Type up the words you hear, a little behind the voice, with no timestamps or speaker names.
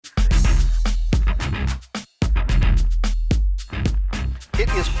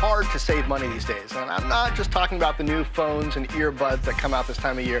is hard to save money these days. And I'm not just talking about the new phones and earbuds that come out this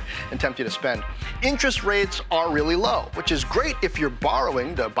time of year and tempt you to spend. Interest rates are really low, which is great if you're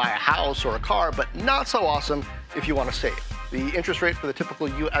borrowing to buy a house or a car, but not so awesome if you want to save. The interest rate for the typical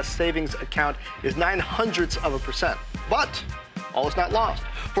U.S. savings account is 0.09%. But all is not lost.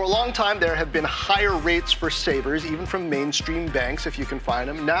 For a long time, there have been higher rates for savers, even from mainstream banks, if you can find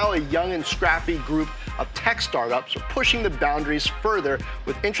them. Now, a young and scrappy group of tech startups are pushing the boundaries further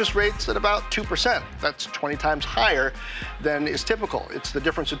with interest rates at about 2%. That's 20 times higher than is typical. It's the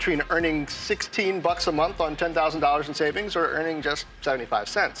difference between earning $16 a month on $10,000 in savings or earning just 75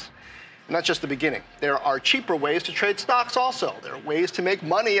 cents. And that's just the beginning. There are cheaper ways to trade stocks also. There are ways to make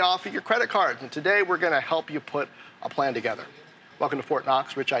money off of your credit cards. And today, we're going to help you put a plan together. Welcome to Fort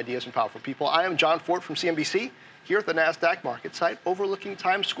Knox, Rich Ideas and Powerful People. I am John Fort from CNBC, here at the NASDAQ market site overlooking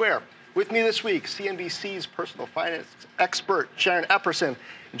Times Square. With me this week, CNBC's personal finance expert, Sharon Epperson.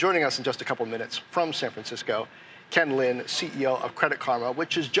 And joining us in just a couple minutes from San Francisco, Ken Lin, CEO of Credit Karma,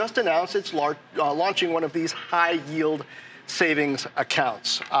 which has just announced it's launching one of these high-yield savings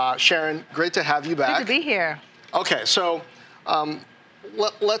accounts. Sharon, great to have you back. Good to be here. Okay, so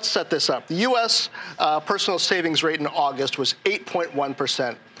let's set this up. The U.S. Personal savings rate in August was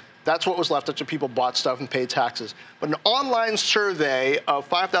 8.1%. That's what was left after people bought stuff and paid taxes. But an online survey of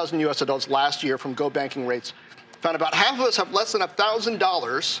 5,000 U.S. adults last year from Go Banking Rates found about half of us have less than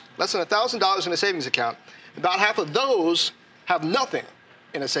 $1,000 in a savings account. About half of those have nothing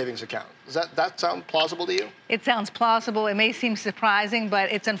in a savings account. Does that sound plausible to you? It sounds plausible. It may seem surprising, but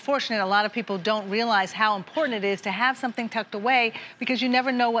it's unfortunate. A lot of people don't realize how important it is to have something tucked away because you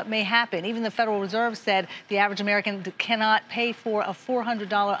never know what may happen. Even the Federal Reserve said the average American cannot pay for a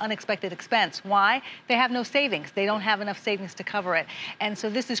 $400 unexpected expense. Why? They have no savings. They don't have enough savings to cover it. And so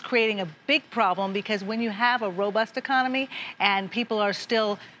this is creating a big problem because when you have a robust economy and people are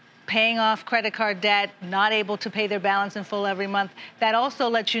still paying off credit card debt, not able to pay their balance in full every month. That also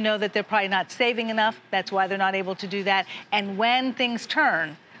lets you know that they're probably not saving enough. That's why they're not able to do that. And when things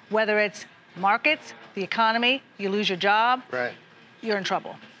turn, whether it's markets, the economy, you lose your job, right, you're in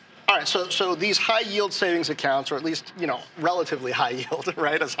trouble. All right, so these high-yield savings accounts, or at least, relatively high yield,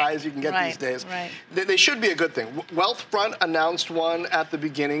 right, as high as you can get these days, they should be a good thing. Wealthfront announced one at the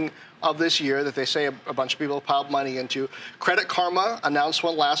beginning of this year that they say a bunch of people have piled money into. Credit Karma announced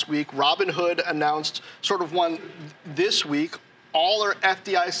one last week. Robinhood announced sort of one this week. All are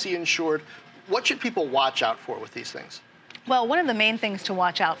FDIC insured. What should people watch out for with these things? Well, one of the main things to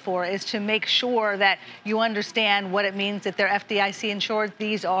watch out for is to make sure that you understand what it means that they're FDIC insured.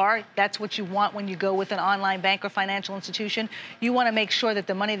 That's what you want when you go with an online bank or financial institution. You want to make sure that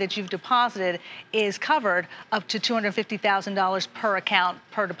the money that you've deposited is covered up to $250,000 per account,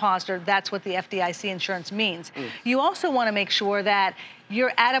 per depositor. That's what the FDIC insurance means. You also want to make sure that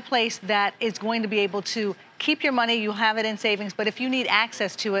you're at a place that is going to be able to keep your money, you have it in savings, but if you need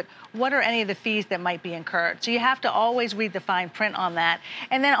access to it, what are any of the fees that might be incurred? So you have to always read the fine print on that.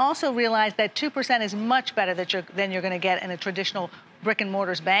 And then also realize that 2% is much better than you're going to get in a traditional brick and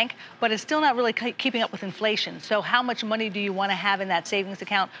mortars bank, but it's still not really keeping up with inflation. So how much money do you want to have in that savings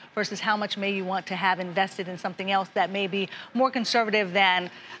account versus how much may you want to have invested in something else that may be more conservative than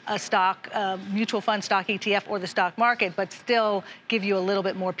a stock, mutual fund stock ETF or the stock market, but still give you a little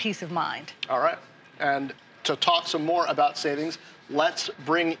bit more peace of mind. All right. And to talk some more about savings, let's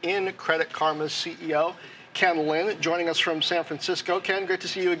bring in Credit Karma's CEO, Ken Lin, joining us from San Francisco. Ken, great to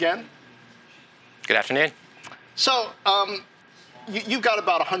see you again. Good afternoon. So, you've got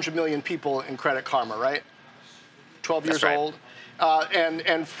about 100 million people in Credit Karma, right? 12 years old.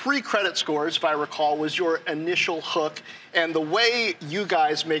 And free credit scores, if I recall, was your initial hook. And the way you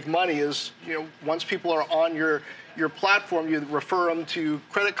guys make money is, once people are on your platform, you refer them to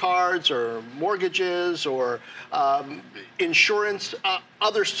credit cards or mortgages or insurance,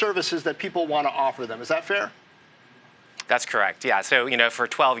 other services that people want to offer them. Is that fair? That's correct. Yeah. So, for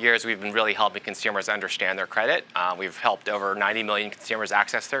 12 years, we've been really helping consumers understand their credit. We've helped over 90 million consumers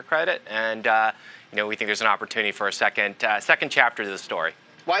access their credit. And, we think there's an opportunity for a second chapter to the story.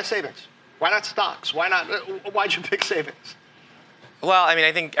 Why savings? Why not stocks? Why'd you pick savings? Well,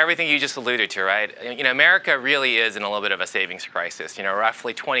 I think everything you just alluded to, right? America really is in a little bit of a savings crisis.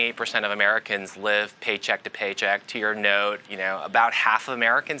 Roughly 28% of Americans live paycheck to paycheck. To your note, about half of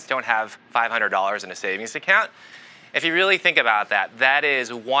Americans don't have $500 in a savings account. If you really think about that, that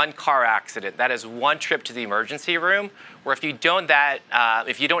is one car accident. That is one trip to the emergency room. Where if you don't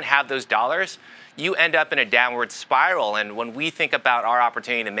have those dollars, you end up in a downward spiral. And when we think about our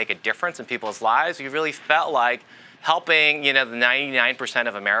opportunity to make a difference in people's lives, we really felt like helping the 99%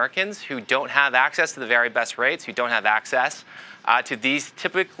 of Americans who don't have access to the very best rates, who don't have access to these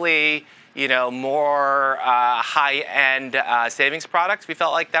typically more high-end savings products. We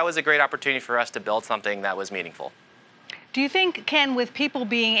felt like that was a great opportunity for us to build something that was meaningful. Do you think, Ken, with people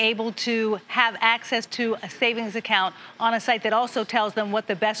being able to have access to a savings account on a site that also tells them what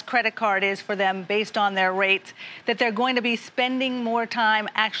the best credit card is for them based on their rates, that they're going to be spending more time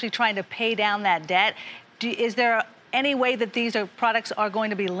actually trying to pay down that debt? Is there any way that these products are going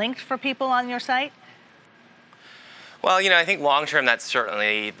to be linked for people on your site? Well, I think long-term, that's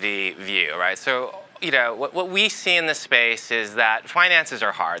certainly the view, right? So, what we see in this space is that finances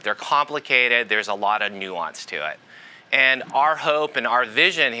are hard. They're complicated. There's a lot of nuance to it. And our hope and our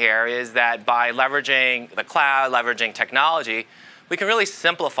vision here is that by leveraging the cloud, leveraging technology, we can really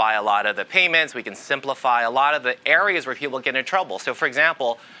simplify a lot of the payments. We can simplify a lot of the areas where people get in trouble. So, for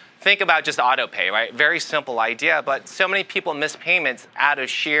example, think about just auto pay, right? Very simple idea, but so many people miss payments out of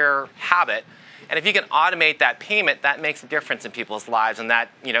sheer habit. And if you can automate that payment, that makes a difference in people's lives, and that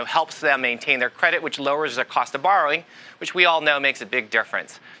helps them maintain their credit, which lowers their cost of borrowing, which we all know makes a big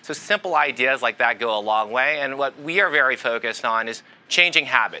difference. So simple ideas like that go a long way, and what we are very focused on is changing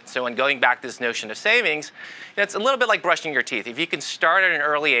habits. So in going back to this notion of savings, it's a little bit like brushing your teeth. If you can start at an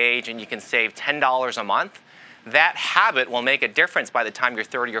early age and you can save $10 a month, that habit will make a difference by the time you're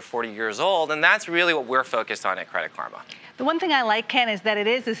 30 or 40 years old, and that's really what we're focused on at Credit Karma. The one thing I like, Ken, is that it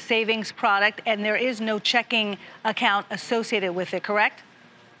is a savings product and there is no checking account associated with it, correct?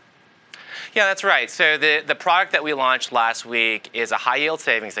 Yeah, that's right. So the product that we launched last week is a high-yield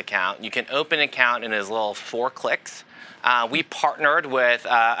savings account. You can open an account in as little as 4 clicks. We partnered with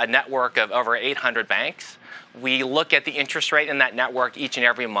a network of over 800 banks. We look at the interest rate in that network each and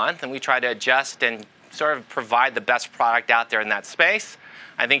every month, and we try to adjust and sort of provide the best product out there in that space.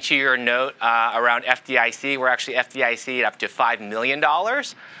 I think to your note around FDIC, we're actually FDIC up to $5 million.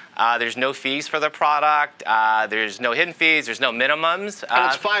 There's no fees for the product. There's no hidden fees. There's no minimums.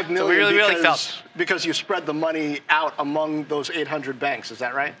 And it's $5 million so we really felt because you spread the money out among those 800 banks. Is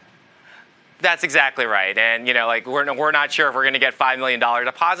that right? That's exactly right. And we're not sure if we're going to get $5 million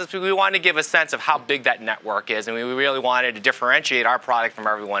deposits, but we wanted to give a sense of how big that network is, and we really wanted to differentiate our product from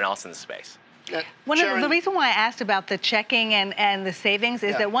everyone else in the space. The reason why I asked about the checking and the savings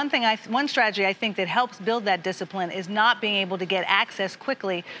is that one strategy I think that helps build that discipline is not being able to get access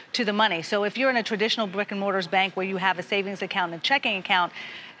quickly to the money. So if you're in a traditional brick and mortars bank where you have a savings account and a checking account,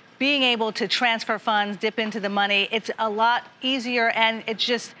 being able to transfer funds, dip into the money, it's a lot easier, and it's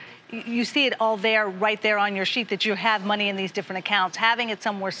just, you see it all there, right there on your sheet that you have money in these different accounts. Having it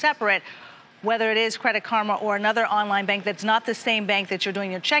somewhere separate, whether it is Credit Karma or another online bank that's not the same bank that you're doing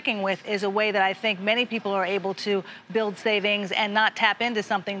your checking with, is a way that I think many people are able to build savings and not tap into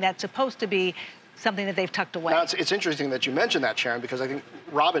something that's supposed to be something that they've tucked away. Now, it's interesting that you mentioned that, Sharon, because I think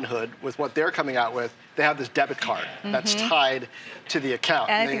Robinhood, with what they're coming out with, they have this debit card that's tied to the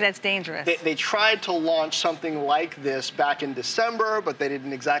account. And I think that's dangerous. They tried to launch something like this back in December, but they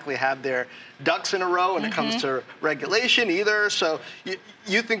didn't exactly have their ducks in a row when it comes to regulation either. So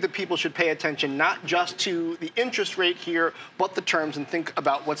you think that people should pay attention not just to the interest rate here, but the terms, and think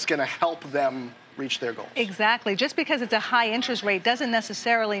about what's going to help them reach their goals. Exactly. Just because it's a high interest rate doesn't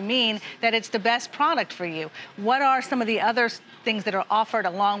necessarily mean that it's the best product for you. What are some of the other things that are offered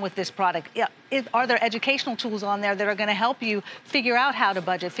along with this product? Are there educational tools on there that are going to help you figure out how to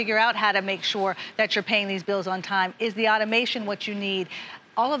budget, figure out how to make sure that you're paying these bills on time? Is the automation what you need?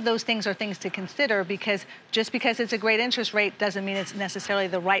 All of those things are things to consider, because just because it's a great interest rate doesn't mean it's necessarily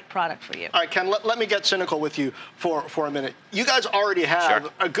the right product for you. All right, Ken, let me get cynical with you for a minute. You guys already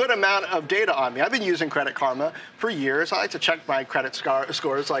have a good amount of data on me. I've been using Credit Karma for years. I like to check my credit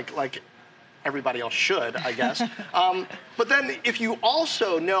scores like everybody else should, I guess. But then if you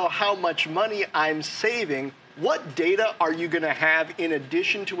also know how much money I'm saving, what data are you going to have in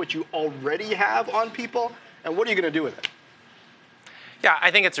addition to what you already have on people, and what are you going to do with it? Yeah,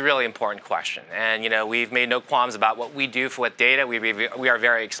 I think it's a really important question. And, we've made no qualms about what we do for what data. We are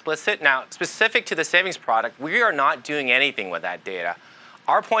very explicit. Now, specific to the savings product, we are not doing anything with that data.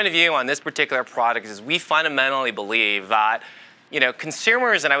 Our point of view on this particular product is we fundamentally believe that,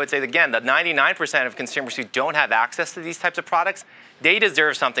 consumers, and I would say, again, the 99% of consumers who don't have access to these types of products, they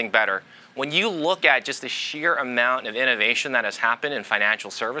deserve something better. When you look at just the sheer amount of innovation that has happened in financial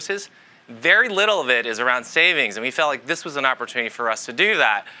services, very little of it is around savings, and we felt like this was an opportunity for us to do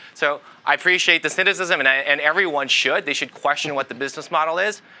that. So I appreciate the cynicism, and everyone should. They should question what the business model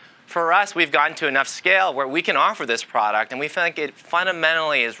is. for us, we've gotten to enough scale where we can offer this product, and we think it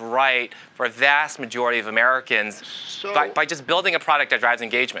fundamentally is right for a vast majority of Americans by just building a product that drives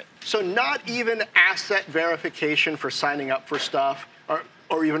engagement. So not even asset verification for signing up for stuff,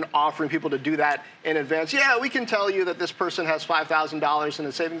 or even offering people to do that in advance. Yeah, we can tell you that this person has $5,000 in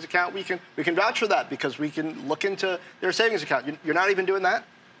a savings account. We can vouch for that because we can look into their savings account. You're not even doing that?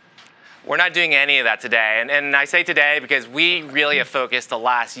 We're not doing any of that today. And I say today because we really have focused the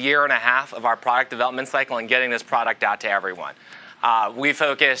last year and a half of our product development cycle on getting this product out to everyone. We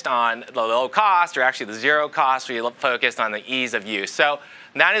focused on the low cost, or actually the zero cost. We focused on the ease of use. So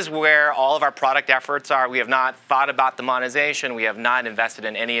that is where all of our product efforts are. We have not thought about the monetization. We have not invested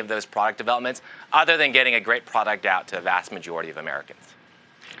in any of those product developments other than getting a great product out to a vast majority of Americans.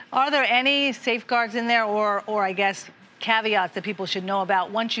 Are there any safeguards in there, or I guess caveats that people should know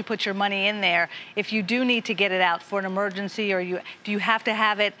about once you put your money in there? If you do need to get it out for an emergency, or do you have to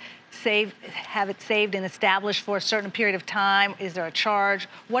have it saved and established for a certain period of time? Is there a charge?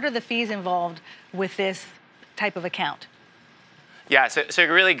 What are the fees involved with this type of account? Yeah, so a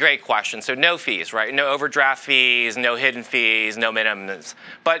really great question. So no fees, right? No overdraft fees, no hidden fees, no minimums.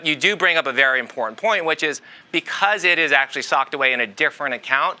 But you do bring up a very important point, which is because it is actually socked away in a different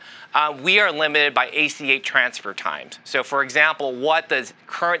account, we are limited by ACH transfer times. So for example, what the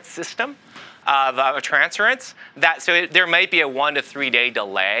current system of transference, there might be a 1 to 3 day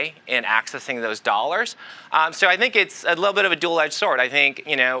delay in accessing those dollars. So I think it's a little bit of a dual-edged sword. I think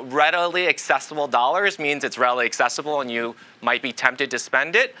readily accessible dollars means it's readily accessible and you might be tempted to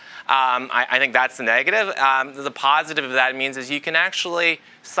spend it. I think that's the negative. The positive of that means is you can actually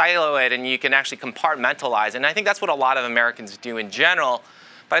silo it and you can actually compartmentalize. And I think that's what a lot of Americans do in general.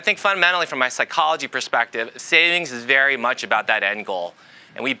 But I think fundamentally from my psychology perspective, savings is very much about that end goal.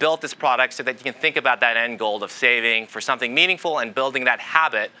 And we built this product so that you can think about that end goal of saving for something meaningful and building that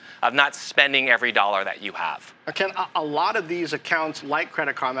habit of not spending every dollar that you have. Ken, a lot of these accounts like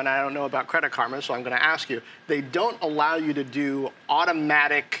Credit Karma, and I don't know about Credit Karma, so I'm going to ask you, they don't allow you to do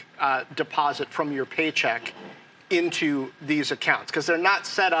automatic deposit from your paycheck into these accounts because they're not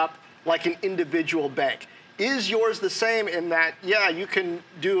set up like an individual bank. Is yours the same in that, yeah, you can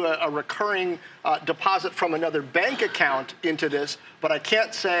do a recurring deposit from another bank account into this, but I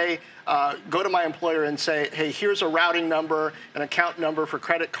can't say, go to my employer and say, hey, here's a routing number, an account number for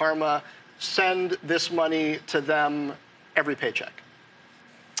Credit Karma, send this money to them every paycheck?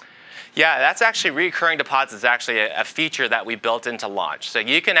 Yeah, that's actually recurring deposits is actually a feature that we built into launch. So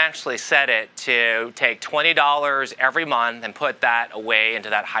you can actually set it to take $20 every month and put that away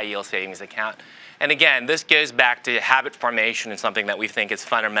into that high yield savings account. And again, this goes back to habit formation and something that we think is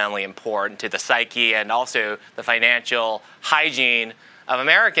fundamentally important to the psyche and also the financial hygiene of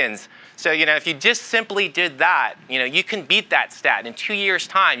Americans. So, if you just simply did that, you can beat that stat. In 2 years'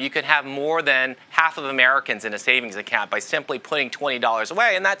 time, you could have more than half of Americans in a savings account by simply putting $20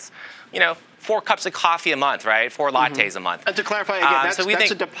 away. And that's, 4 cups of coffee a month, right? 4 lattes a month. And to clarify again, that's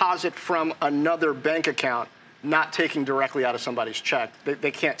a deposit from another bank account, not taking directly out of somebody's check.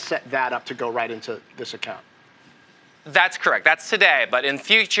 They can't set that up to go right into this account. That's correct. That's today. But in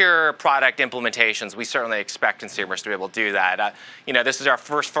future product implementations, we certainly expect consumers to be able to do that. This is our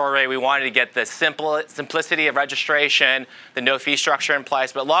first foray. We wanted to get the simplicity of registration, the no fee structure in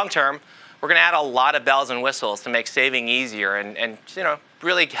place. But long term, we're going to add a lot of bells and whistles to make saving easier and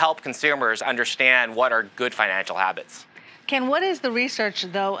really help consumers understand what are good financial habits. Ken, what is the research,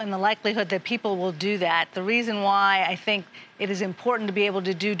 though, and the likelihood that people will do that? The reason why I think it is important to be able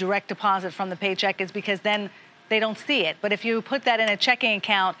to do direct deposit from the paycheck is because then they don't see it. But if you put that in a checking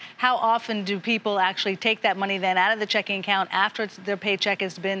account, how often do people actually take that money then out of the checking account after their paycheck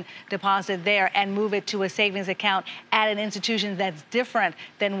has been deposited there and move it to a savings account at an institution that's different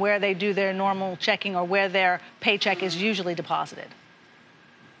than where they do their normal checking or where their paycheck is usually deposited?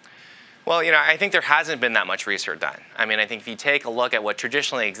 Well, I think there hasn't been that much research done. I think if you take a look at what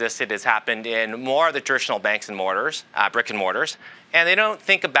traditionally existed has happened in more of the traditional banks and mortars, brick and mortars, and they don't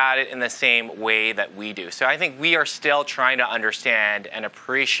think about it in the same way that we do. So I think we are still trying to understand and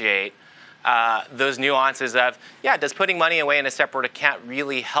appreciate those nuances of, does putting money away in a separate account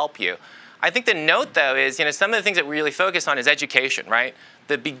really help you? I think the note, though, is some of the things that we really focus on is education, right?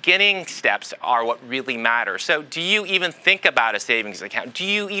 The beginning steps are what really matter. So do you even think about a savings account? Do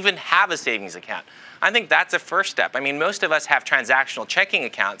you even have a savings account? I think that's a first step. Most of us have transactional checking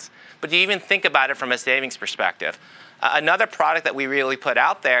accounts, but do you even think about it from a savings perspective? Another product that we really put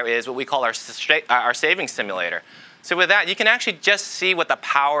out there is what we call our savings simulator. So with that, you can actually just see what the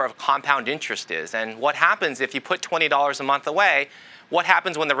power of compound interest is and what happens if you put $20 a month away. What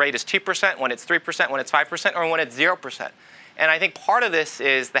happens when the rate is 2%, when it's 3%, when it's 5%, or when it's 0%? And I think part of this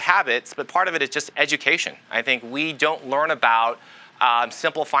is the habits, but part of it is just education. I think we don't learn about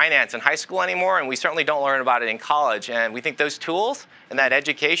simple finance in high school anymore, and we certainly don't learn about it in college. And we think those tools and that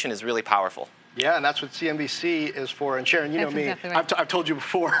education is really powerful. Yeah, and that's what CNBC is for. And Sharon, you know me, exactly right. I've told you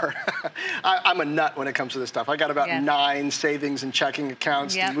before, I'm a nut when it comes to this stuff. I got about 9 savings and checking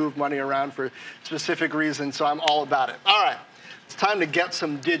accounts to move money around for specific reasons, so I'm all about it. All right, it's time to get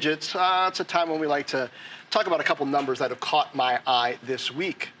some digits. It's a time when we like to talk about a couple numbers that have caught my eye this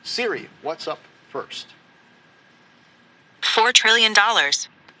week. Siri, what's up first? $4 trillion.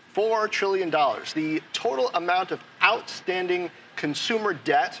 $4 trillion. The total amount of outstanding consumer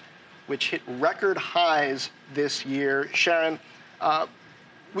debt, which hit record highs this year. Sharon,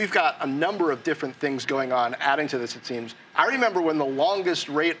 we've got a number of different things going on, adding to this, it seems. I remember when the longest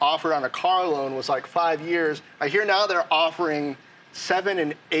rate offered on a car loan was like 5 years. I hear now they're offering 7-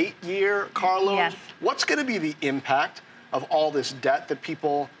 and 8-year car loans. Yes. What's going to be the impact of all this debt that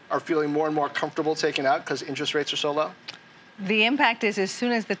people are feeling more and more comfortable taking out because interest rates are so low? The impact is as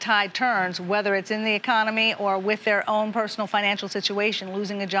soon as the tide turns, whether it's in the economy or with their own personal financial situation,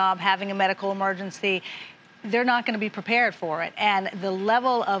 losing a job, having a medical emergency, they're not going to be prepared for it. And the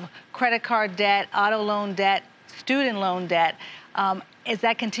level of credit card debt, auto loan debt, student loan debt, as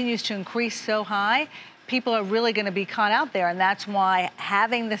that continues to increase so high, people are really going to be caught out there. And that's why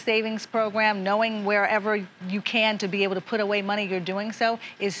having the savings program, knowing wherever you can to be able to put away money you're doing so,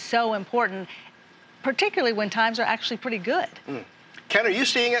 is so important, particularly when times are actually pretty good. Ken, are you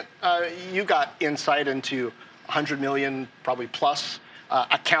seeing it? You got insight into 100 million, probably plus,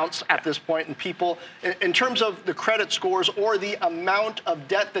 accounts at this point, and people, in terms of the credit scores or the amount of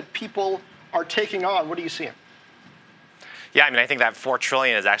debt that people are taking on, what are you seeing? Yeah, I mean, I think that 4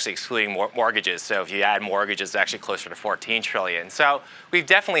 trillion is actually excluding mortgages. So if you add mortgages, it's actually closer to 14 trillion. So we've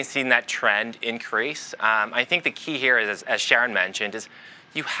definitely seen that trend increase. I think the key here is, as Sharon mentioned, is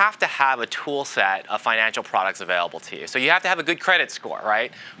you have to have a tool set of financial products available to you. So you have to have a good credit score, right,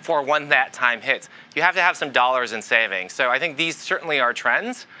 for when that time hits. You have to have some dollars in savings. So I think these certainly are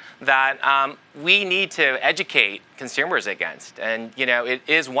trends that we need to educate consumers against. And, you know, it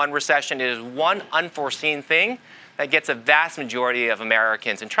is one recession, it is one unforeseen thing that gets a vast majority of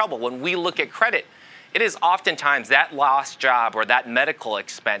Americans in trouble. When we look at credit, it is oftentimes that lost job or that medical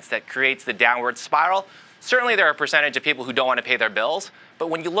expense that creates the downward spiral. Certainly there are a percentage of people who don't want to pay their bills,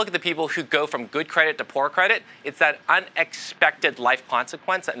 but when you look at the people who go from good credit to poor credit, it's that unexpected life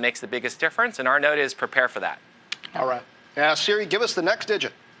consequence that makes the biggest difference, and our note is prepare for that. All right. Now, Siri, give us the next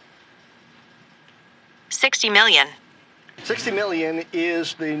digit. 60 million. 60 million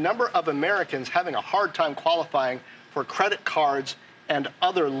is the number of Americans having a hard time qualifying for credit cards and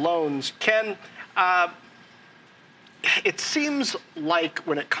other loans. Ken, it seems like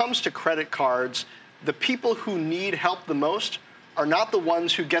when it comes to credit cards, the people who need help the most are not the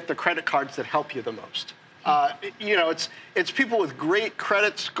ones who get the credit cards that help you the most. You know, it's people with great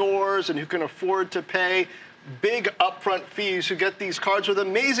credit scores and who can afford to pay big upfront fees who get these cards with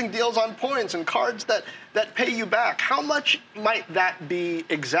amazing deals on points and cards that pay you back. How much might that be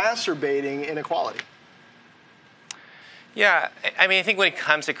exacerbating inequality? Yeah, I mean, I think when it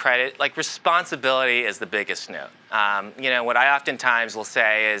comes to credit, like responsibility is the biggest note. You know, what I oftentimes will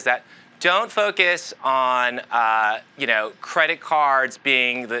say is that don't focus on, you know, credit cards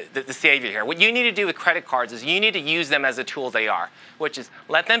being the savior here. What you need to do with credit cards is you need to use them as the tool they are, which is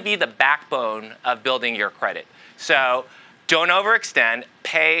let them be the backbone of building your credit. So don't overextend,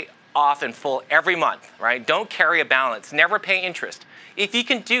 pay off in full every month, right? Don't carry a balance, never pay interest. If you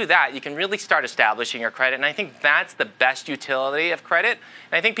can do that, you can really start establishing your credit, and I think that's the best utility of credit,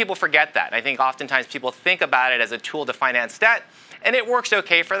 and I think people forget that. I think oftentimes people think about it as a tool to finance debt, and it works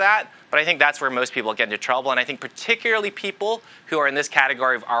okay for that, but I think that's where most people get into trouble, and I think particularly people who are in this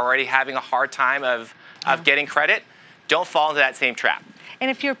category of already having a hard time of getting credit, don't fall into that same trap. And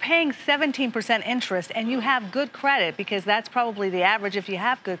if you're paying 17% interest and you have good credit, because that's probably the average if you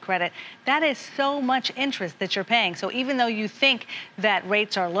have good credit, that is so much interest that you're paying. So even though you think that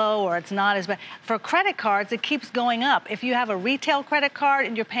rates are low or it's not as bad, for credit cards, it keeps going up. If you have a retail credit card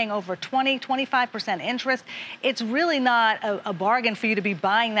and you're paying over 25% interest, it's really not a bargain for you to be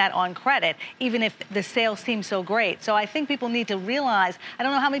buying that on credit, even if the sale seems so great. So I think people need to realize, I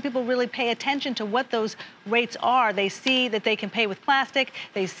don't know how many people really pay attention to what those rates are. They see that they can pay with plastic.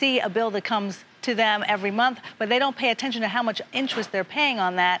 They see a bill that comes to them every month, but they don't pay attention to how much interest they're paying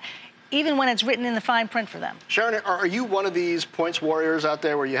on that, even when it's written in the fine print for them. Sharon, are you one of these points warriors out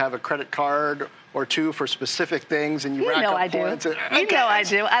there where you have a credit card or two for specific things and you rack up points? You know I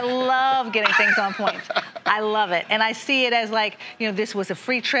do. I love getting things on points. I love it. And I see it as like, this was a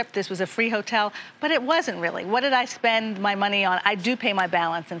free trip, this was a free hotel, but it wasn't really. What did I spend my money on? I do pay my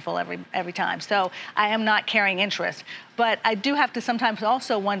balance in full every time. So I am not carrying interest. But I do have to sometimes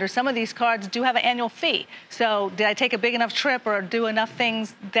also wonder, some of these cards do have an annual fee. So did I take a big enough trip or do enough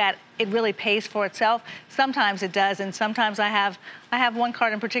things that it really pays for itself? Sometimes it does, and sometimes I have one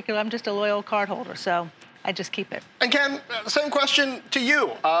card in particular. I'm just a loyal card holder, so I just keep it. And Ken, same question to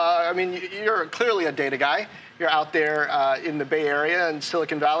you. You're clearly a data guy. You're out there in the Bay Area and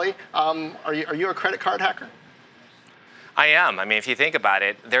Silicon Valley. Are you a credit card hacker? I am. I mean, if you think about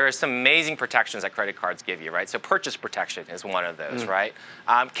it, there are some amazing protections that credit cards give you, right? So purchase protection is one of those, right?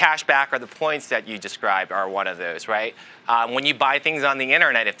 Cash back or the points that you described are one of those, right? When you buy things on the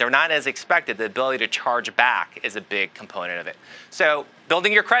internet, if they're not as expected, the ability to charge back is a big component of it. So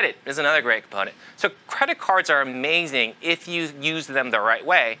building your credit is another great component. So credit cards are amazing if you use them the right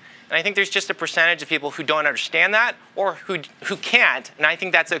way. And I think there's just a percentage of people who don't understand that or who can't, and I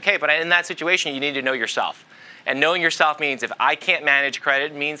think that's okay. But in that situation, you need to know yourself. And knowing yourself means if I can't manage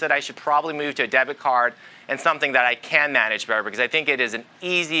credit, it means that I should probably move to a debit card and something that I can manage better, because I think it is an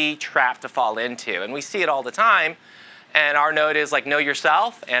easy trap to fall into. And we see it all the time. And our note is know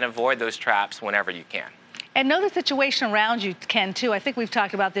yourself and avoid those traps whenever you can. And know the situation around you, Ken, too. I think we've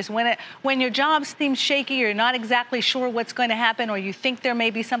talked about this. When your job seems shaky, you're not exactly sure what's going to happen, or you think there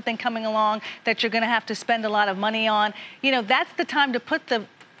may be something coming along that you're going to have to spend a lot of money on, that's the time to put the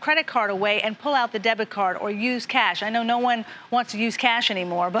credit card away and pull out the debit card or use cash. I know no one wants to use cash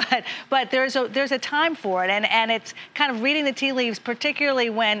anymore, but there's a time for it, and it's kind of reading the tea leaves, particularly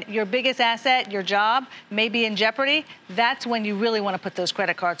when your biggest asset, your job, may be in jeopardy. That's when you really want to put those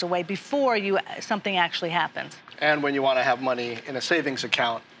credit cards away before something actually happens. And when you want to have money in a savings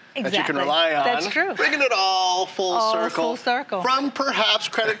account Exactly. that you can rely on. That's true. Bringing it all full circle. From perhaps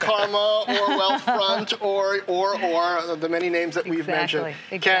Credit Karma or Wealthfront or the many names that we've mentioned.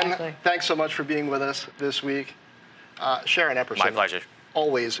 Exactly. Ken, thanks so much for being with us this week. Sharon Epperson. My pleasure.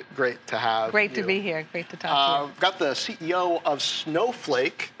 Always great to have Great to be here. Great to talk to you. We've got the CEO of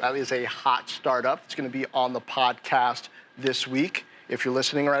Snowflake. That is a hot startup. It's going to be on the podcast this week. If you're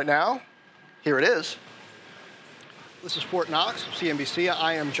listening right now, here it is. This is Fort Knox, CNBC.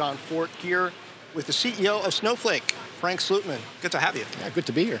 I am John Fort here with the CEO of Snowflake, Frank Slootman. Good to have you. Yeah, good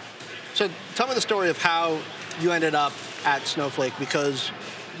to be here. So tell me the story of how you ended up at Snowflake, because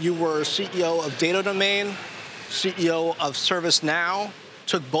you were CEO of Data Domain, CEO of ServiceNow,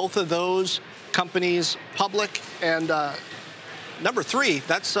 took both of those companies public, and number three,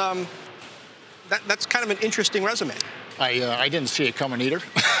 that's kind of an interesting resume. I didn't see it coming either.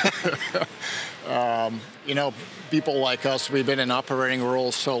 People like us, we've been in operating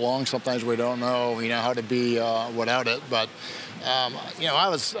roles so long, sometimes we don't know, how to be without it. But,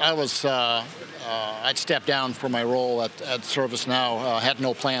 I'd stepped down from my role at ServiceNow, had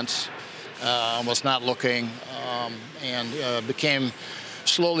no plans, was not looking, and became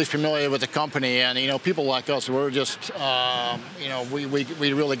slowly familiar with the company. And, people like us, we're just,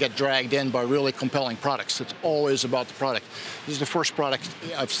 we really get dragged in by really compelling products. It's always about the product. This is the first product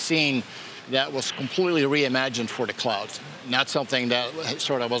I've seen that was completely reimagined for the cloud. Not something that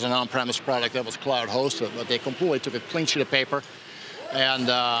sort of was an on-premise product that was cloud hosted, but they completely took a clean sheet of paper. And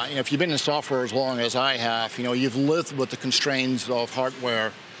if you've been in software as long as I have, you've lived with the constraints of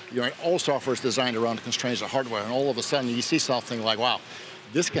hardware. All software is designed around the constraints of hardware, and all of a sudden you see something like, wow,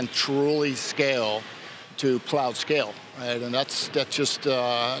 this can truly scale to cloud scale, right? And that's just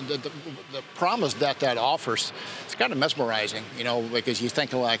the promise that offers. It's kind of mesmerizing, because you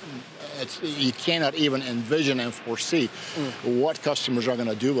think you cannot even envision and foresee what customers are going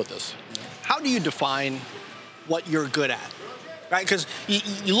to do with this. How do you define what you're good at? Right, because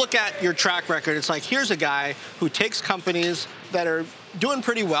you look at your track record, it's like, here's a guy who takes companies that are doing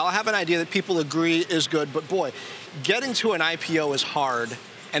pretty well, have an idea that people agree is good, but boy, getting to an IPO is hard,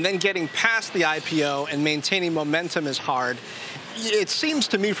 and then getting past the IPO and maintaining momentum is hard. It seems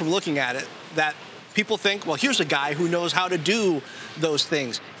to me from looking at it that people think, well, here's a guy who knows how to do those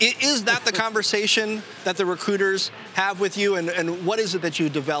things. Is that the conversation that the recruiters have with you, and what is it that you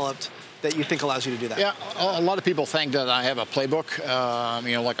developed that you think allows you to do that? Yeah, a lot of people think that I have a playbook,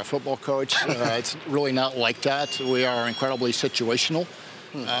 like a football coach. It's really not like that. We are incredibly situational.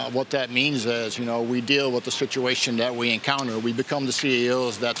 What that means is, we deal with the situation that we encounter. We become the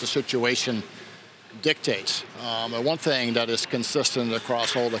CEOs that the situation dictates. And one thing that is consistent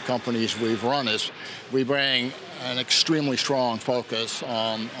across all the companies we've run is we bring an extremely strong focus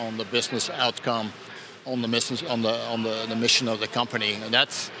on the business outcome on the mission of the company, and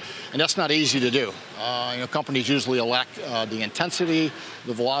that's not easy to do. Companies usually lack the intensity,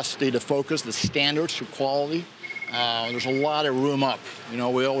 the velocity, the focus, the standards for quality. There's a lot of room up.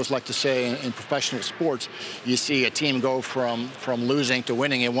 We always like to say in professional sports, you see a team go from losing to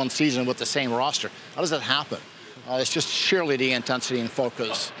winning in one season with the same roster. How does that happen? It's just surely the intensity and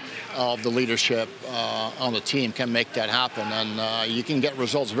focus of the leadership on the team can make that happen, and you can get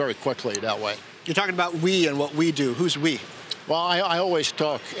results very quickly that way. You're talking about we and what we do. Who's we? Well, I always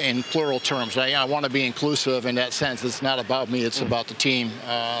talk in plural terms. I want to be inclusive in that sense. It's not about me, it's about the team.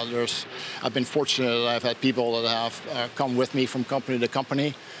 I've been fortunate that I've had people that have come with me from company to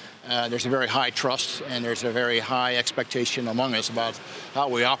company. There's a very high trust, and there's a very high expectation among us about how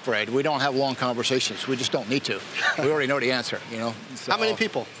we operate. We don't have long conversations. We just don't need to. We already know the answer, So, how many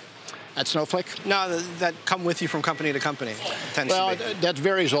people? At Snowflake? No, that come with you from company to company. Well, that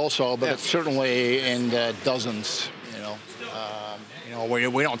varies also, but it's certainly in the dozens.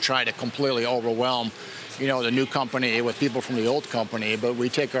 We don't try to completely overwhelm, the new company with people from the old company, but we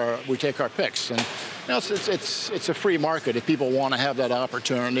take our picks, and it's a free market. If people want to have that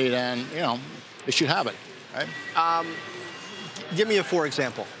opportunity, then they should have it, right? Give me a for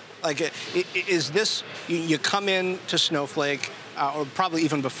example. Like, is this you come in to Snowflake, or probably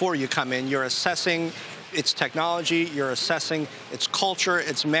even before you come in, you're assessing its technology, you're assessing its culture,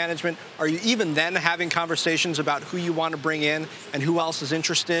 its management. Are you even then having conversations about who you want to bring in and who else is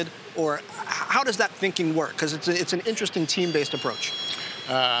interested? Or how does that thinking work? Because it's an interesting team-based approach.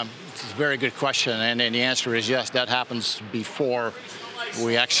 It's a very good question, and the answer is yes, that happens before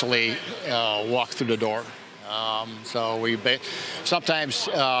we actually walk through the door. So sometimes,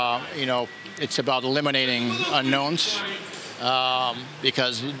 it's about eliminating unknowns.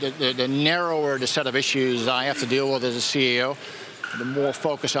 Because the narrower the set of issues I have to deal with as a CEO, the more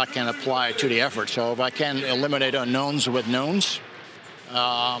focus I can apply to the effort. So if I can eliminate unknowns with knowns,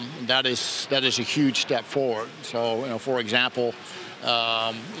 that is a huge step forward. So, for example,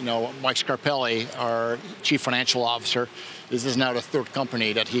 Mike Scarpelli, our Chief Financial Officer, this is now the third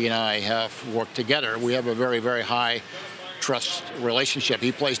company that he and I have worked together. We have a very, very high trust relationship.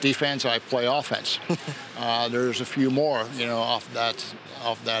 He plays defense, I play offense. There's a few more, off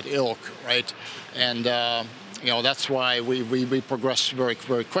that ilk, right? And that's why we progress very,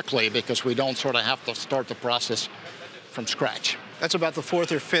 very quickly, because we don't sort of have to start the process from scratch. That's about the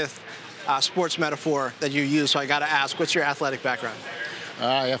fourth or fifth sports metaphor that you use. So I got to ask, what's your athletic background?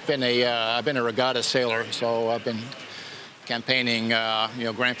 I've been a regatta sailor, so I've been campaigning,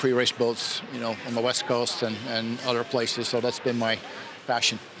 Grand Prix race boats, on the West Coast and other places. So that's been my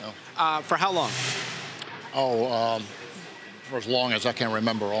passion. For how long? For as long as I can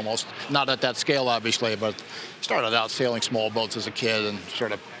remember, almost. Not at that scale, obviously, but started out sailing small boats as a kid and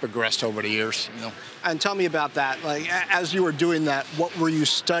sort of progressed over the years. And tell me about that. Like, as you were doing that, what were you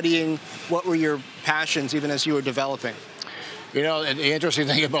studying? What were your passions, even as you were developing? The interesting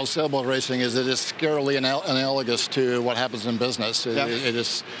thing about sailboat racing is it is scarily analogous to what happens in business. It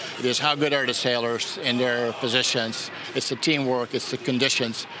is how good are the sailors in their positions. It's the teamwork. It's the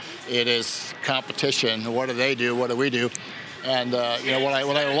conditions. It is competition. What do they do? What do we do? And what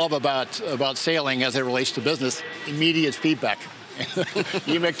I love about sailing as it relates to business, immediate feedback.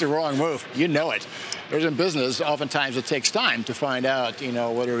 You make the wrong move, you know it. Whereas in business, oftentimes it takes time to find out,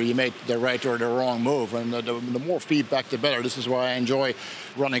 whether you make the right or the wrong move. And the more feedback, the better. This is why I enjoy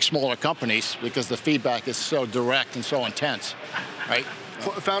running smaller companies, because the feedback is so direct and so intense, right?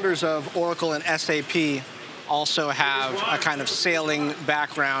 Founders of Oracle and SAP also have a kind of sailing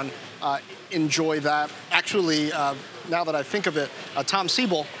background. Enjoy that. Actually, now that I think of it, Tom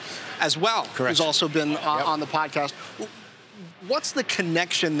Siebel as well, correct, who's also been on the podcast. What's the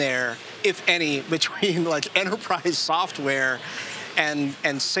connection there, if any, between like enterprise software and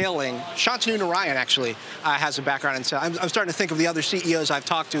sailing? Shantanu Narayan actually has a background in sailing. I'm starting to think of the other CEOs I've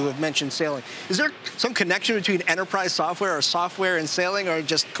talked to who have mentioned sailing. Is there some connection between enterprise software or software and sailing, or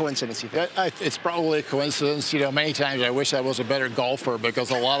just coincidence, you think? It's probably a coincidence. Many times I wish I was a better golfer, because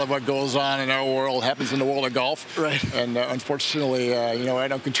a lot of what goes on in our world happens in the world of golf. Right. And unfortunately, I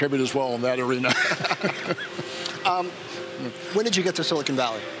don't contribute as well in that arena. When did you get to Silicon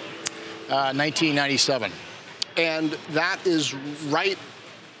Valley? 1997. And that is right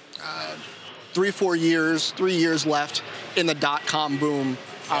 3 years left in the dot-com boom.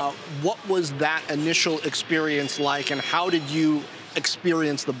 What was that initial experience like, and how did you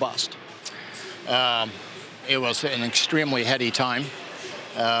experience the bust? It was an extremely heady time.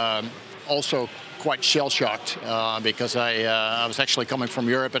 Also quite shell-shocked because I was actually coming from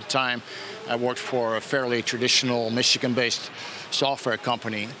Europe at the time. I worked for a fairly traditional Michigan-based software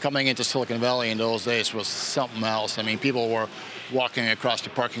company. Coming into Silicon Valley in those days was something else. I mean, people were walking across the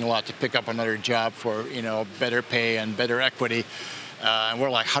parking lot to pick up another job for better pay and better equity. And we're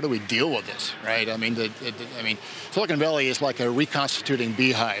like, how do we deal with this, right? I mean, Silicon Valley is like a reconstituting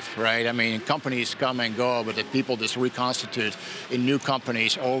beehive, right? I mean, companies come and go, but the people just reconstitute in new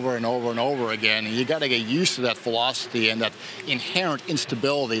companies over and over and over again. And you got to get used to that philosophy and that inherent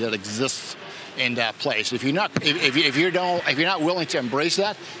instability that exists in that place. If you're not willing to embrace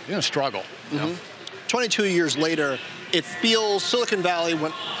that, you're going to struggle. Mm-hmm. 22 years later, it feels Silicon Valley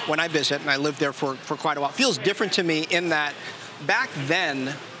when I visit, and I lived there for quite a while, feels different to me in that. Back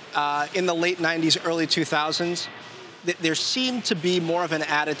then, in the late 90s, early 2000s, there seemed to be more of an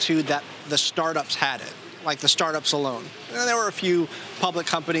attitude that the startups had it, like the startups alone. And there were a few public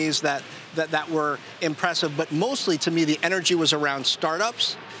companies that were impressive, but mostly to me, the energy was around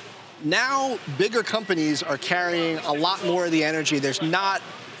startups. Now, bigger companies are carrying a lot more of the energy. There's not,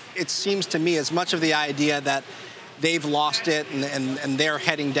 it seems to me, as much of the idea that they've lost it and they're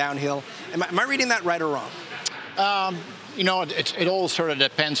heading downhill. Am I reading that right or wrong? It all sort of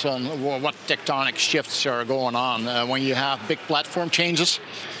depends on what tectonic shifts are going on. When you have big platform changes,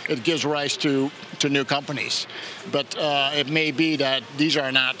 it gives rise to new companies. But it may be that these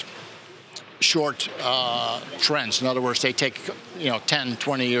are not short trends. In other words, they take 10,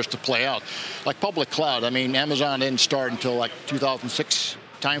 20 years to play out. Like public cloud, I mean, Amazon didn't start until like 2006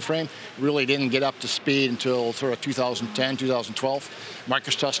 timeframe, really didn't get up to speed until sort of 2010, 2012.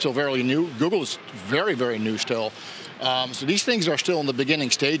 Microsoft's still very new. Google is very, very new still. So these things are still in the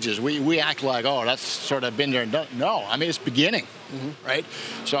beginning stages. We act like, oh, that's sort of been there and done. No, I mean, it's beginning, right?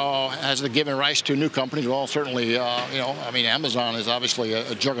 So has it given rise to new companies? Well, certainly, Amazon is obviously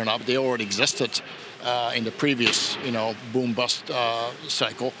a juggernaut. They already existed in the previous, boom-bust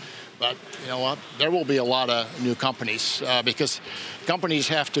cycle. But you know what? There will be a lot of new companies because companies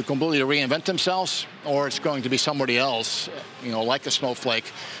have to completely reinvent themselves, or it's going to be somebody else, like a Snowflake,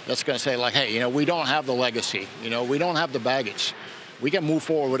 that's going to say, like, hey, we don't have the legacy, we don't have the baggage. We can move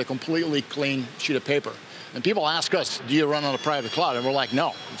forward with a completely clean sheet of paper. And people ask us, do you run on a private cloud? And we're like,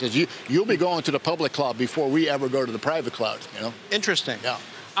 no. It says, you'll be going to the public cloud before we ever go to the private cloud. Interesting. Yeah.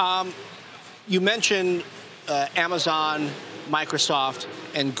 You mentioned Amazon, Microsoft,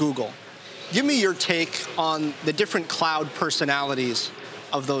 and Google. Give me your take on the different cloud personalities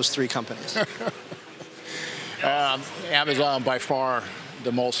of those three companies. Amazon, by far,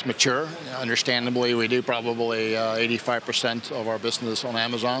 the most mature. Understandably, we do probably 85% of our business on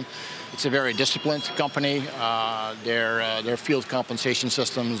Amazon. It's a very disciplined company. Their field compensation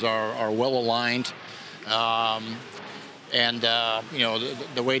systems are well aligned. The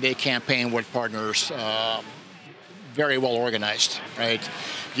way they campaign with partners, very well organized, right?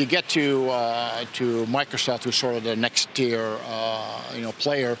 You get to Microsoft, who's sort of the next tier,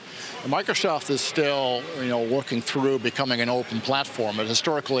 player. And Microsoft is still, working through becoming an open platform. It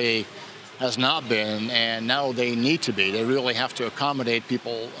historically has not been, and now they need to be. They really have to accommodate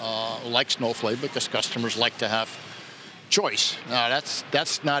people like Snowflake because customers like to have choice. Now,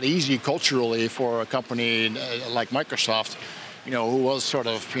 that's not easy culturally for a company like Microsoft, who was sort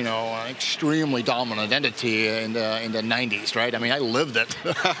of, an extremely dominant entity in the 90s, right? I mean, I lived it.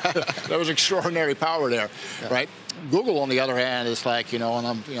 There was extraordinary power there, right? Google, on the other hand, is like, and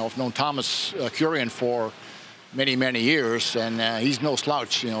I've known Thomas Kurian for many, many years, and he's no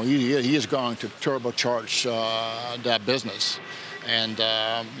slouch. He is going to turbocharge that business. And,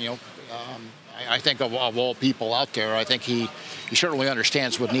 I think of all people out there, I think he certainly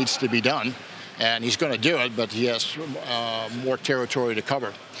understands what needs to be done. And he's going to do it, but he has more territory to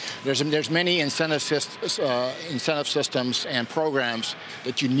cover. There's many incentive systems and programs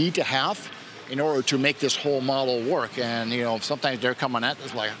that you need to have in order to make this whole model work. And sometimes they're coming at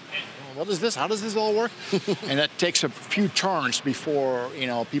us like, what is this? How does this all work? And that takes a few turns before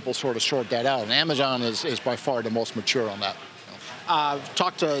people sort of sort that out. And Amazon is by far the most mature on that. I've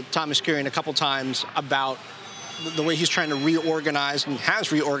talked to Thomas Kurian a couple times about the way he's trying to reorganize and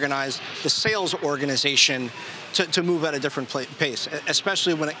has reorganized the sales organization to move at a different pace,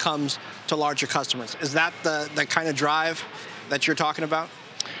 especially when it comes to larger customers. Is that the kind of drive that you're talking about?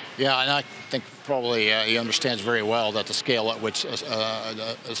 Yeah, and I think probably he understands very well that the scale at which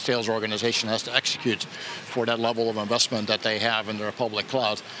a sales organization has to execute for that level of investment that they have in their public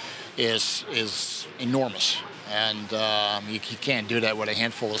cloud is enormous. And you can't do that with a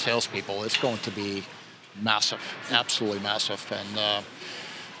handful of salespeople. It's going to be massive, absolutely massive. And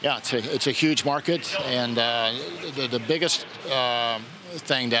Yeah, it's a huge market, and the biggest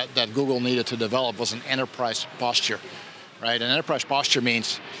thing that Google needed to develop was an enterprise posture, right? An enterprise posture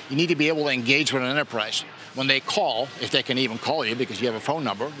means you need to be able to engage with an enterprise. When they call, if they can even call you because you have a phone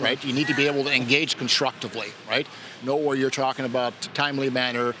number, right? You need to be able to engage constructively, right? Know what you're talking about, timely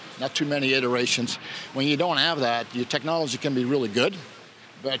manner, not too many iterations. When you don't have that, your technology can be really good,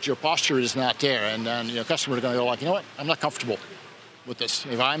 but your posture is not there. And then customers are going to go like, you know what, I'm not comfortable with this.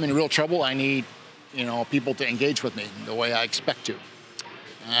 If I'm in real trouble, I need people to engage with me the way I expect to.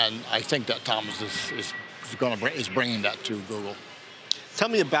 And I think that Thomas is bringing that to Google. Tell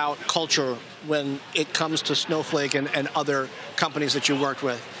me about culture when it comes to Snowflake and other companies that you worked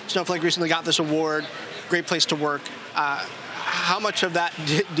with. Snowflake recently got this award, great place to work. How much of that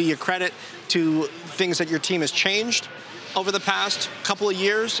do you credit to things that your team has changed over the past couple of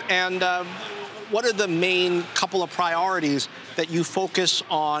years? And what are the main couple of priorities that you focus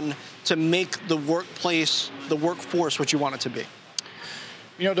on to make the workplace, the workforce, what you want it to be?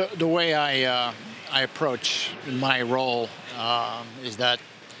 The way I approach my role is that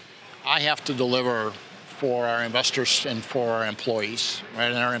I have to deliver for our investors and for our employees, right?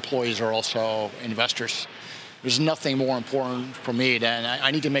 And our employees are also investors. There's nothing more important for me than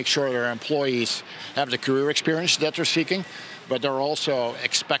I need to make sure that our employees have the career experience that they're seeking, but they're also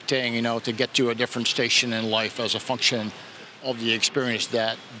expecting, to get to a different station in life as a function of the experience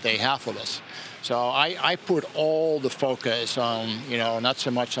that they have with us. So I put all the focus on, not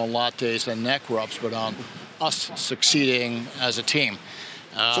so much on lattes and neck rubs, but on us succeeding as a team.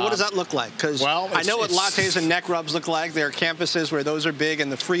 So what does that look like? Because I know what lattes and neck rubs look like. There are campuses where those are big,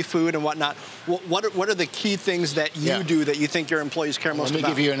 and the free food and whatnot. What are the key things that you do that you think your employees care most about? Let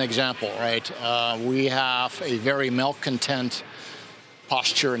me give you an example, right? We have a very malcontent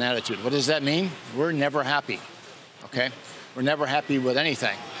posture and attitude. What does that mean? We're never happy, okay? We're never happy with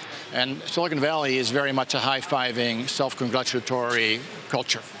anything. And Silicon Valley is very much a high-fiving, self-congratulatory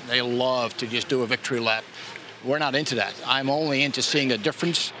culture. They love to just do a victory lap. We're not into that. I'm only into seeing the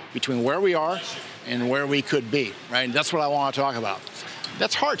difference between where we are and where we could be, right? And that's what I want to talk about.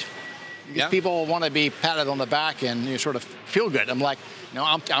 That's hard. Because people want to be patted on the back and you sort of feel good. I'm like,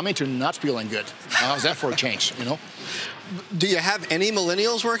 I'm into not feeling good. How's that for a change, Do you have any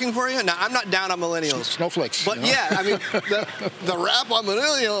millennials working for you? Now, I'm not down on millennials. Snowflakes. But the rap on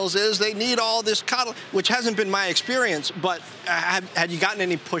millennials is they need all this coddle, which hasn't been my experience. But had you gotten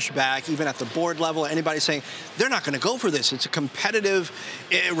any pushback, even at the board level, anybody saying, they're not going to go for this? It's a competitive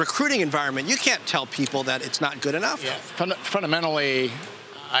recruiting environment. You can't tell people that it's not good enough. Yeah. Fundamentally,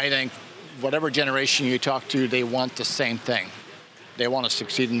 I think whatever generation you talk to, they want the same thing. They want to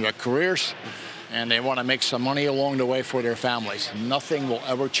succeed in their careers, and they want to make some money along the way for their families. Nothing will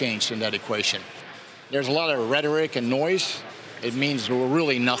ever change in that equation. There's a lot of rhetoric and noise. It means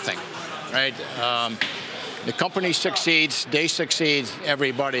really nothing, right? The company succeeds, they succeed,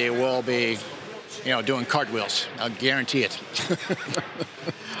 everybody will be, doing cartwheels. I'll guarantee it.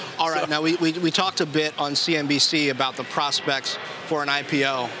 All right, now we talked a bit on CNBC about the prospects for an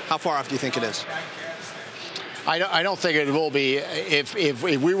IPO. How far off do you think it is? I don't think it will be. If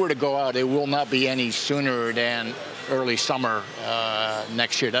we were to go out, it will not be any sooner than early summer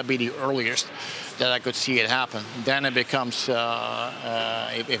next year. That'd be the earliest that I could see it happen. Then it becomes,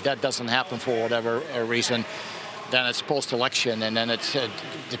 if that doesn't happen for whatever reason, then it's post-election, and then it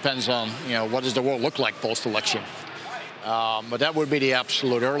depends on what does the world look like post-election. But that would be the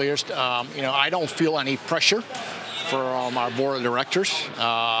absolute earliest. I don't feel any pressure from our board of directors.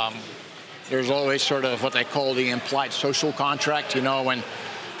 There's always sort of what they call the implied social contract, when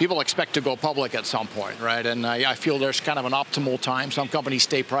people expect to go public at some point, right? And I feel there's kind of an optimal time. Some companies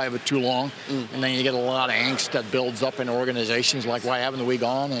stay private too long, and then you get a lot of angst that builds up in organizations, like why haven't we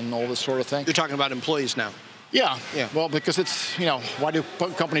gone and all this sort of thing. You're talking about employees now. Yeah. Well, because it's, why do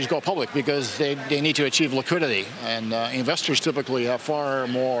companies go public? Because they need to achieve liquidity. And investors typically have far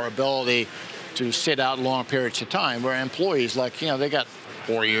more ability to sit out long periods of time, where employees, they got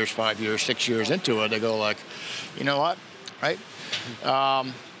 4 years, 5 years, 6 years into it, they go like, you know what, right?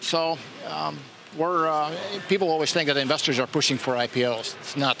 People always think that investors are pushing for IPOs.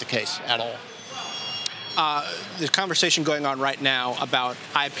 It's not the case at all. There's conversation going on right now about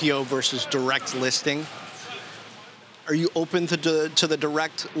IPO versus direct listing. Are you open to the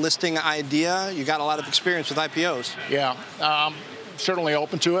direct listing idea? You got a lot of experience with IPOs. Yeah, certainly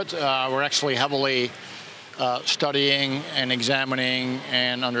open to it. We're actually heavily studying and examining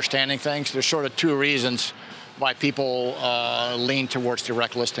and understanding things. There's sort of two reasons why people lean towards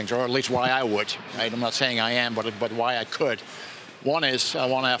direct listings, or at least why I would. Right? I'm not saying I am, but why I could. One is I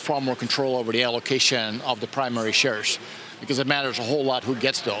want to have far more control over the allocation of the primary shares. because it matters a whole lot who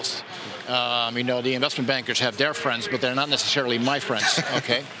gets those. The investment bankers have their friends, but they're not necessarily my friends,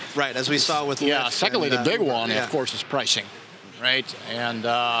 okay? Right, as we saw with Yeah, Lyft secondly, and, the big one, of course, is pricing, right? And,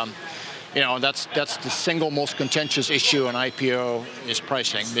 that's the single most contentious issue in IPO is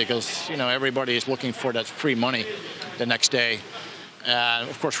pricing, because, everybody is looking for that free money the next day. And,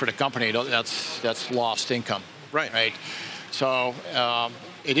 of course, for the company, that's lost income. Right. So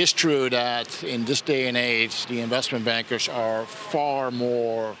it is true that in this day and age, the investment bankers are far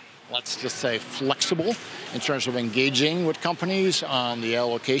more, let's just say, flexible in terms of engaging with companies on the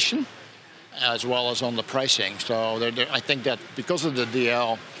allocation as well as on the pricing. So I think that because of the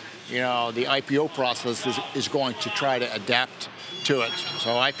DL, the IPO process is going to try to adapt to it.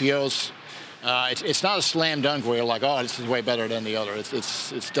 So IPOs, it's not a slam dunk where you're like, oh, this is way better than the other.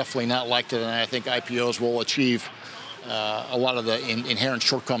 It's definitely not like that, and I think IPOs will achieve a lot of the inherent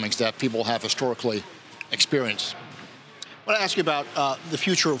shortcomings that people have historically experienced. I want to ask you about the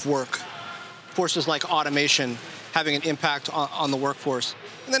future of work, forces like automation having an impact on the workforce.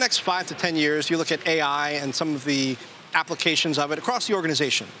 In the next 5 to 10 years, you look at AI and some of the applications of it across the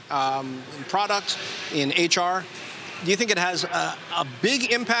organization, in product, in HR. Do you think it has a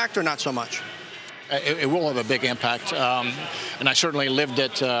big impact or not so much? It will have a big impact, and I certainly lived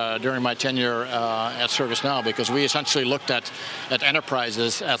it during my tenure at ServiceNow, because we essentially looked at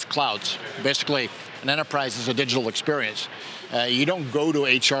enterprises as clouds. Basically, an enterprise is a digital experience. You don't go to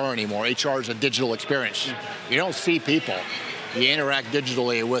HR anymore. HR is a digital experience. You don't see people. You interact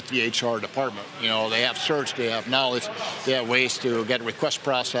digitally with the HR department. They have search, they have knowledge, they have ways to get request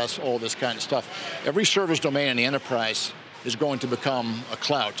process, all this kind of stuff. Every service domain in the enterprise is going to become a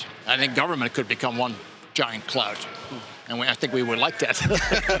cloud. I think government could become one giant cloud. And I think we would like that.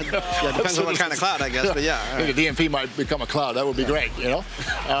 Yeah, depends on what kind of cloud, I guess, but yeah. I think the DMP might become a cloud. That would be great,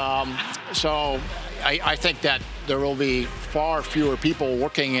 So I think that there will be far fewer people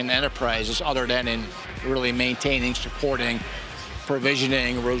working in enterprises other than in really maintaining, supporting,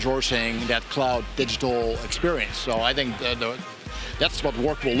 provisioning, resourcing that cloud digital experience. So I think that's what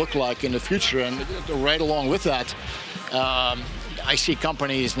work will look like in the future. And right along with that, I see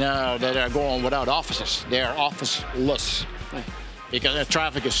companies now that are going without offices. They are officeless because the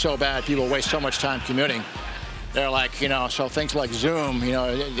traffic is so bad. People waste so much time commuting. They're like, so things like Zoom,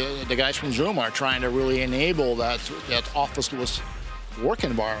 the guys from Zoom are trying to really enable that officeless work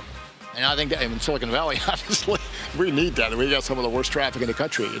environment. And I think that in Silicon Valley, obviously, we need that. We got some of the worst traffic in the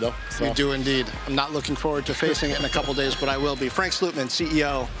country, So. We do indeed. I'm not looking forward to facing it in a couple days, but I will be. Frank Slootman,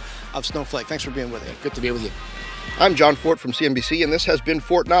 CEO of Snowflake. Thanks for being with me. Good to be with you. I'm John Fort from CNBC, and this has been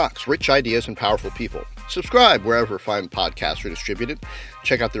Fort Knox, Rich Ideas and Powerful People. Subscribe wherever fine podcasts are distributed.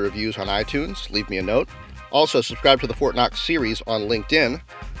 Check out the reviews on iTunes. Leave me a note. Also, subscribe to the Fort Knox series on LinkedIn.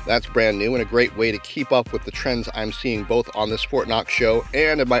 That's brand new and a great way to keep up with the trends I'm seeing both on this Fort Knox show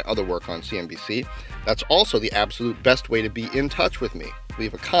and in my other work on CNBC. That's also the absolute best way to be in touch with me.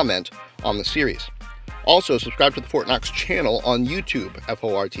 Leave a comment on the series. Also, subscribe to the Fort Knox channel on YouTube,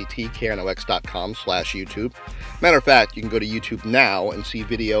 forttknox.com/YouTube. Matter of fact, you can go to YouTube now and see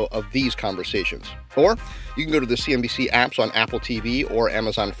video of these conversations. Or you can go to the CNBC apps on Apple TV or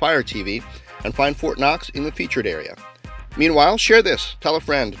Amazon Fire TV and find Fort Knox in the featured area. Meanwhile, share this, tell a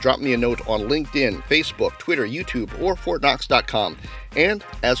friend, drop me a note on LinkedIn, Facebook, Twitter, YouTube, or fortknox.com. And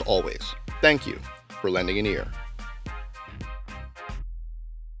as always, thank you for lending an ear.